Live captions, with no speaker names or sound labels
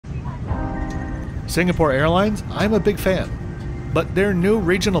Singapore Airlines, I'm a big fan, but their new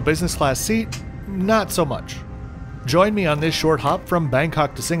regional business class seat, not so much. Join me on this short hop from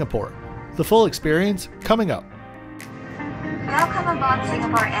Bangkok to Singapore. The full experience coming up. Welcome aboard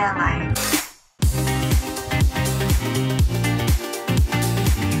Singapore Airlines.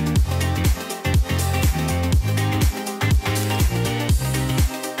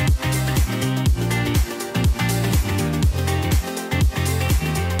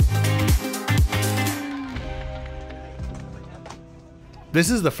 This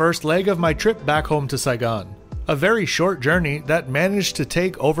is the first leg of my trip back home to Saigon, a very short journey that managed to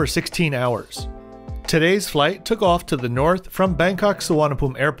take over 16 hours. Today's flight took off to the north from Bangkok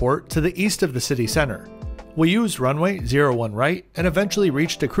Suvarnabhumi Airport to the east of the city center. We used runway 01 right and eventually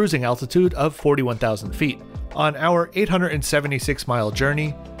reached a cruising altitude of 41,000 feet on our 876-mile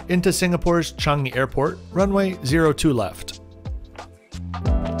journey into Singapore's Changi Airport, runway 02 left.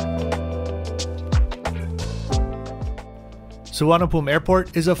 Suvarnabhumi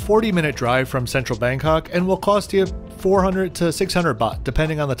Airport is a 40-minute drive from central Bangkok and will cost you 400 to 600 baht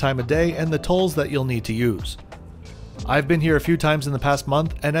depending on the time of day and the tolls that you'll need to use. I've been here a few times in the past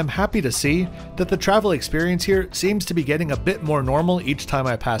month and I'm happy to see that the travel experience here seems to be getting a bit more normal each time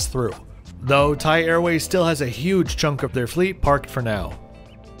I pass through, though Thai Airways still has a huge chunk of their fleet parked for now.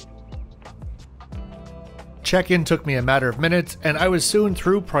 Check-in took me a matter of minutes and I was soon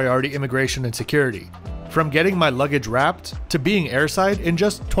through priority immigration and security, from getting my luggage wrapped to being airside in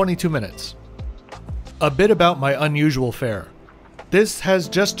just 22 minutes. A bit about my unusual fare. This has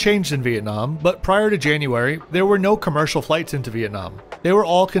just changed in Vietnam, but prior to January, there were no commercial flights into Vietnam. They were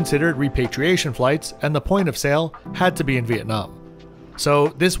all considered repatriation flights and the point of sale had to be in Vietnam. So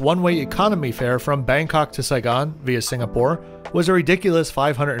this one-way economy fare from Bangkok to Saigon via Singapore was a ridiculous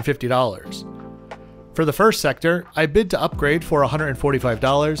 $550. For the first sector, I bid to upgrade for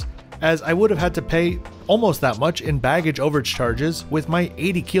 $145, as I would have had to pay almost that much in baggage overage charges with my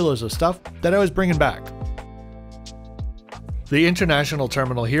 80 kilos of stuff that I was bringing back. The international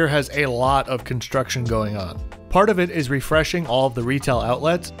terminal here has a lot of construction going on. Part of it is refreshing all of the retail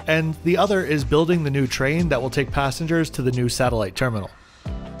outlets, and the other is building the new train that will take passengers to the new satellite terminal.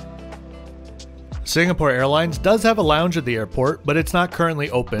 Singapore Airlines does have a lounge at the airport, but it's not currently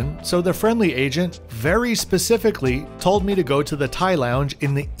open, so the friendly agent very specifically told me to go to the Thai lounge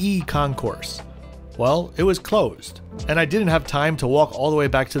in the E concourse. Well, it was closed, and I didn't have time to walk all the way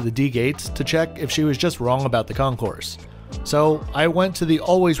back to the D gates to check if she was just wrong about the concourse. So I went to the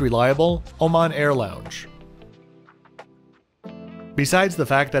always reliable Oman Air Lounge. Besides the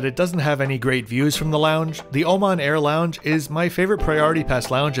fact that it doesn't have any great views from the lounge, the Oman Air Lounge is my favorite priority pass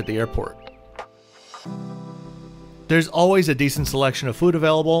lounge at the airport. There's always a decent selection of food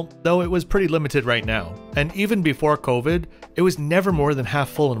available, though it was pretty limited right now, and even before COVID, it was never more than half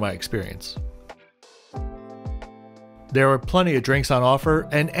full in my experience. There were plenty of drinks on offer,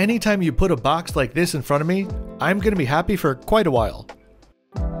 and anytime you put a box like this in front of me, I'm going to be happy for quite a while.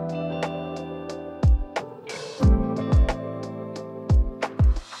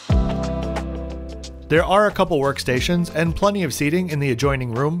 There are a couple workstations and plenty of seating in the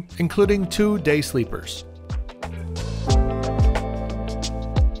adjoining room, including 2 day sleepers.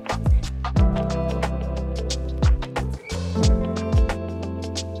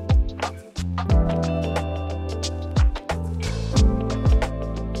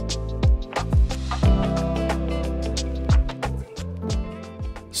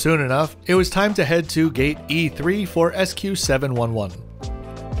 Soon enough, it was time to head to gate E3 for SQ711.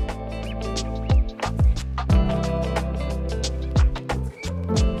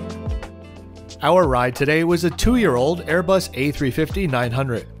 Our ride today was a 2-year-old Airbus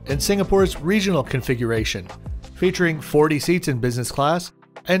A350-900 in Singapore's regional configuration, featuring 40 seats in business class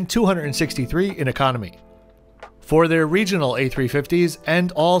and 263 in economy. For their regional A350s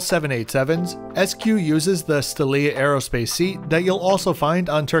and all 787s, SQ uses the Stelia Aerospace seat that you'll also find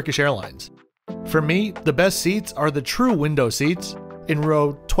on Turkish Airlines. For me, the best seats are the true window seats in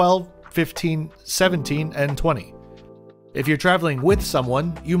row 12, 15, 17, and 20. If you're traveling with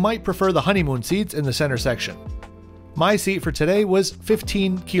someone, you might prefer the honeymoon seats in the center section. My seat for today was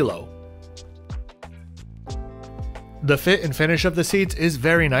 15 kilo. The fit and finish of the seats is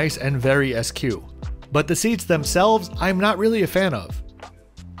very nice and very SQ. But the seats themselves, I'm not really a fan of.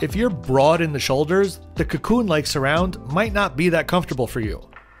 If you're broad in the shoulders, the cocoon-like surround might not be that comfortable for you.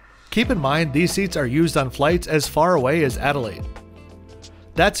 Keep in mind these seats are used on flights as far away as Adelaide.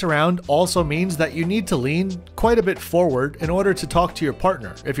 That surround also means that you need to lean quite a bit forward in order to talk to your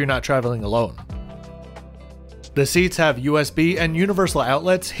partner if you're not traveling alone. The seats have USB and universal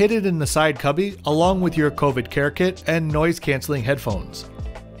outlets hidden in the side cubby along with your COVID care kit and noise-canceling headphones.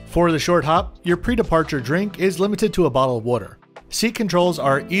 For the short hop, your pre-departure drink is limited to a bottle of water. Seat controls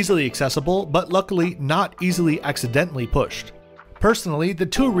are easily accessible, but luckily not easily accidentally pushed. Personally, the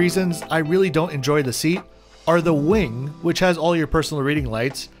two reasons I really don't enjoy the seat are the wing, which has all your personal reading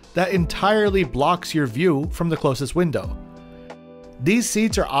lights, that entirely blocks your view from the closest window. These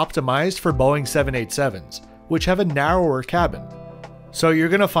seats are optimized for Boeing 787s, which have a narrower cabin. So you're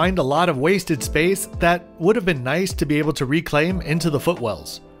gonna find a lot of wasted space that would have been nice to be able to reclaim into the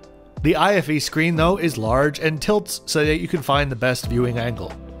footwells. The IFE screen though is large and tilts so that you can find the best viewing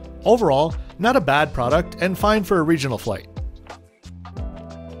angle. Overall, not a bad product and fine for a regional flight.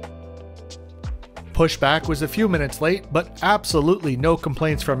 Pushback was a few minutes late, but absolutely no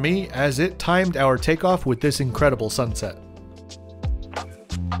complaints from me as it timed our takeoff with this incredible sunset.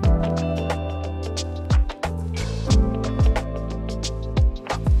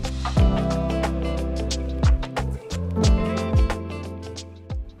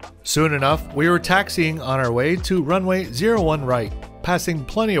 Soon enough, we were taxiing on our way to runway 01 right, passing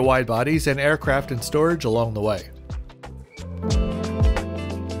plenty of wide bodies and aircraft in storage along the way.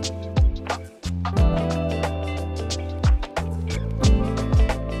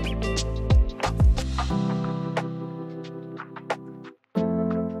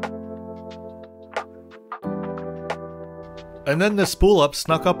 And then the spool up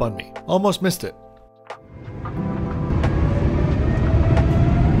snuck up on me. Almost missed it.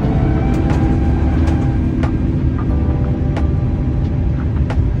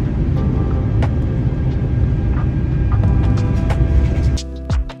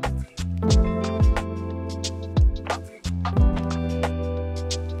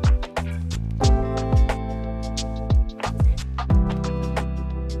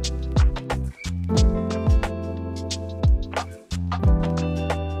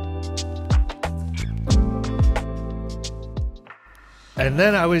 And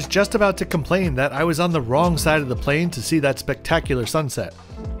then I was just about to complain that I was on the wrong side of the plane to see that spectacular sunset,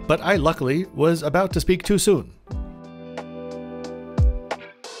 but I luckily was about to speak too soon.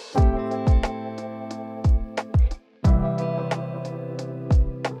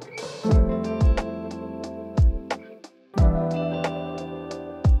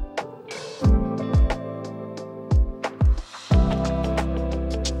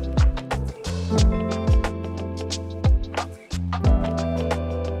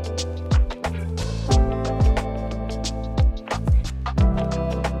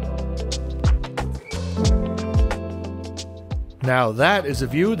 Now that is a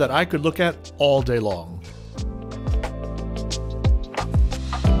view that I could look at all day long.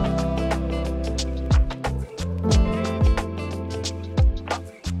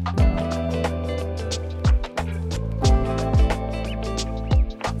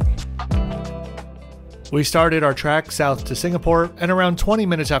 We started our trek south to Singapore, and around 20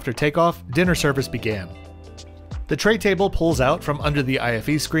 minutes after takeoff, dinner service began. The tray table pulls out from under the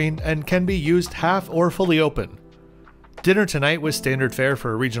IFE screen and can be used half or fully open. Dinner tonight was standard fare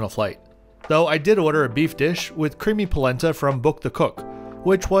for a regional flight, though I did order a beef dish with creamy polenta from Book the Cook,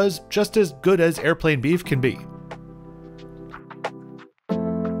 which was just as good as airplane beef can be.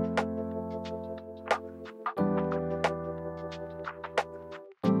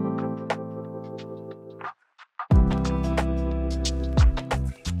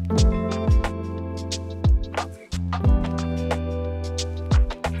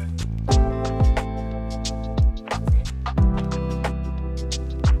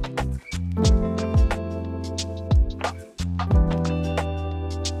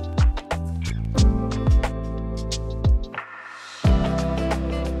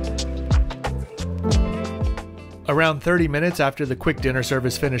 Around 30 minutes after the quick dinner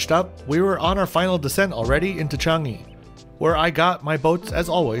service finished up, we were on our final descent already into Changi, where I got my boats as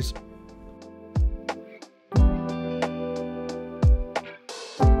always.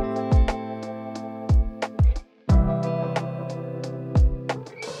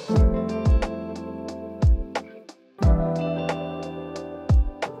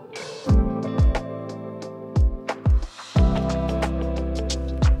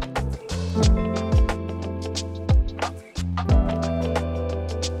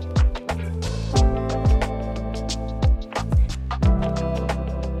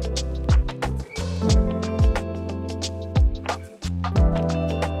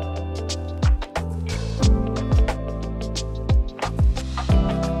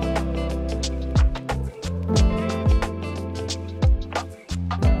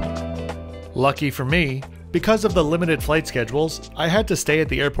 Lucky for me, because of the limited flight schedules, I had to stay at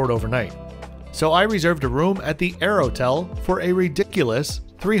the airport overnight. So I reserved a room at the Aerotel for a ridiculous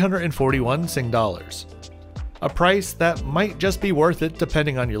 341 Sing dollars. a price that might just be worth it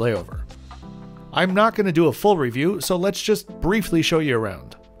depending on your layover. I'm not going to do a full review, so let's just briefly show you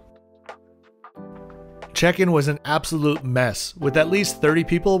around. Check-in was an absolute mess, with at least 30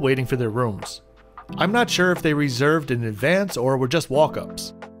 people waiting for their rooms. I'm not sure if they reserved in advance or were just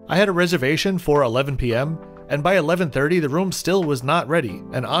walk-ups. I had a reservation for 11 p.m, and by 11:30 the room still was not ready,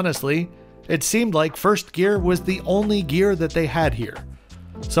 and honestly, it seemed like first gear was the only gear that they had here.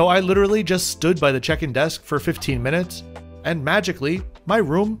 So I literally just stood by the check-in desk for 15 minutes, and magically, my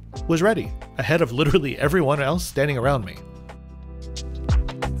room was ready, ahead of literally everyone else standing around me.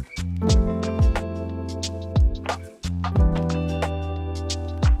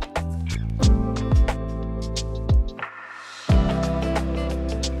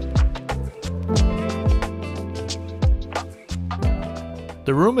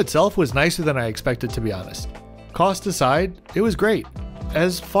 The room itself was nicer than I expected, to be honest. Cost aside, it was great,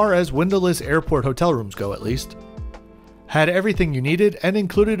 as far as windowless airport hotel rooms go at least. Had everything you needed and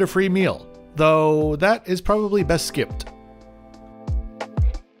included a free meal, though that is probably best skipped.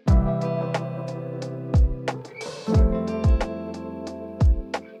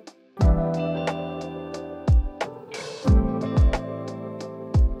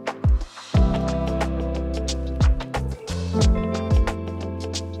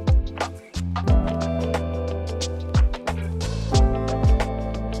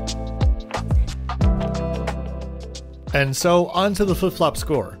 And so on to the flip-flop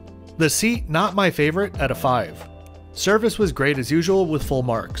score. The seat, not my favorite, at a 5. Service was great as usual with full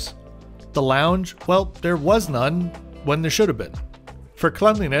marks. The lounge, well, there was none when there should have been. For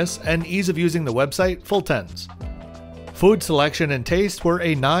cleanliness and ease of using the website, full 10s. Food selection and taste were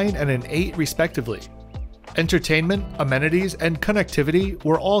a 9 and an 8 respectively. Entertainment, amenities, and connectivity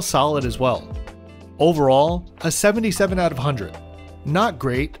were all solid as well. Overall, a 77 out of 100. Not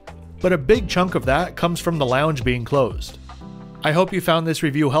great, but a big chunk of that comes from the lounge being closed. I hope you found this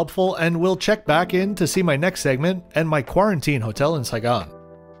review helpful, and we'll check back in to see my next segment and my quarantine hotel in Saigon.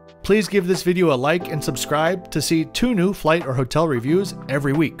 Please give this video a like and subscribe to see 2 new flight or hotel reviews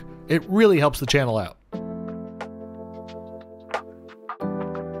every week. It really helps the channel out.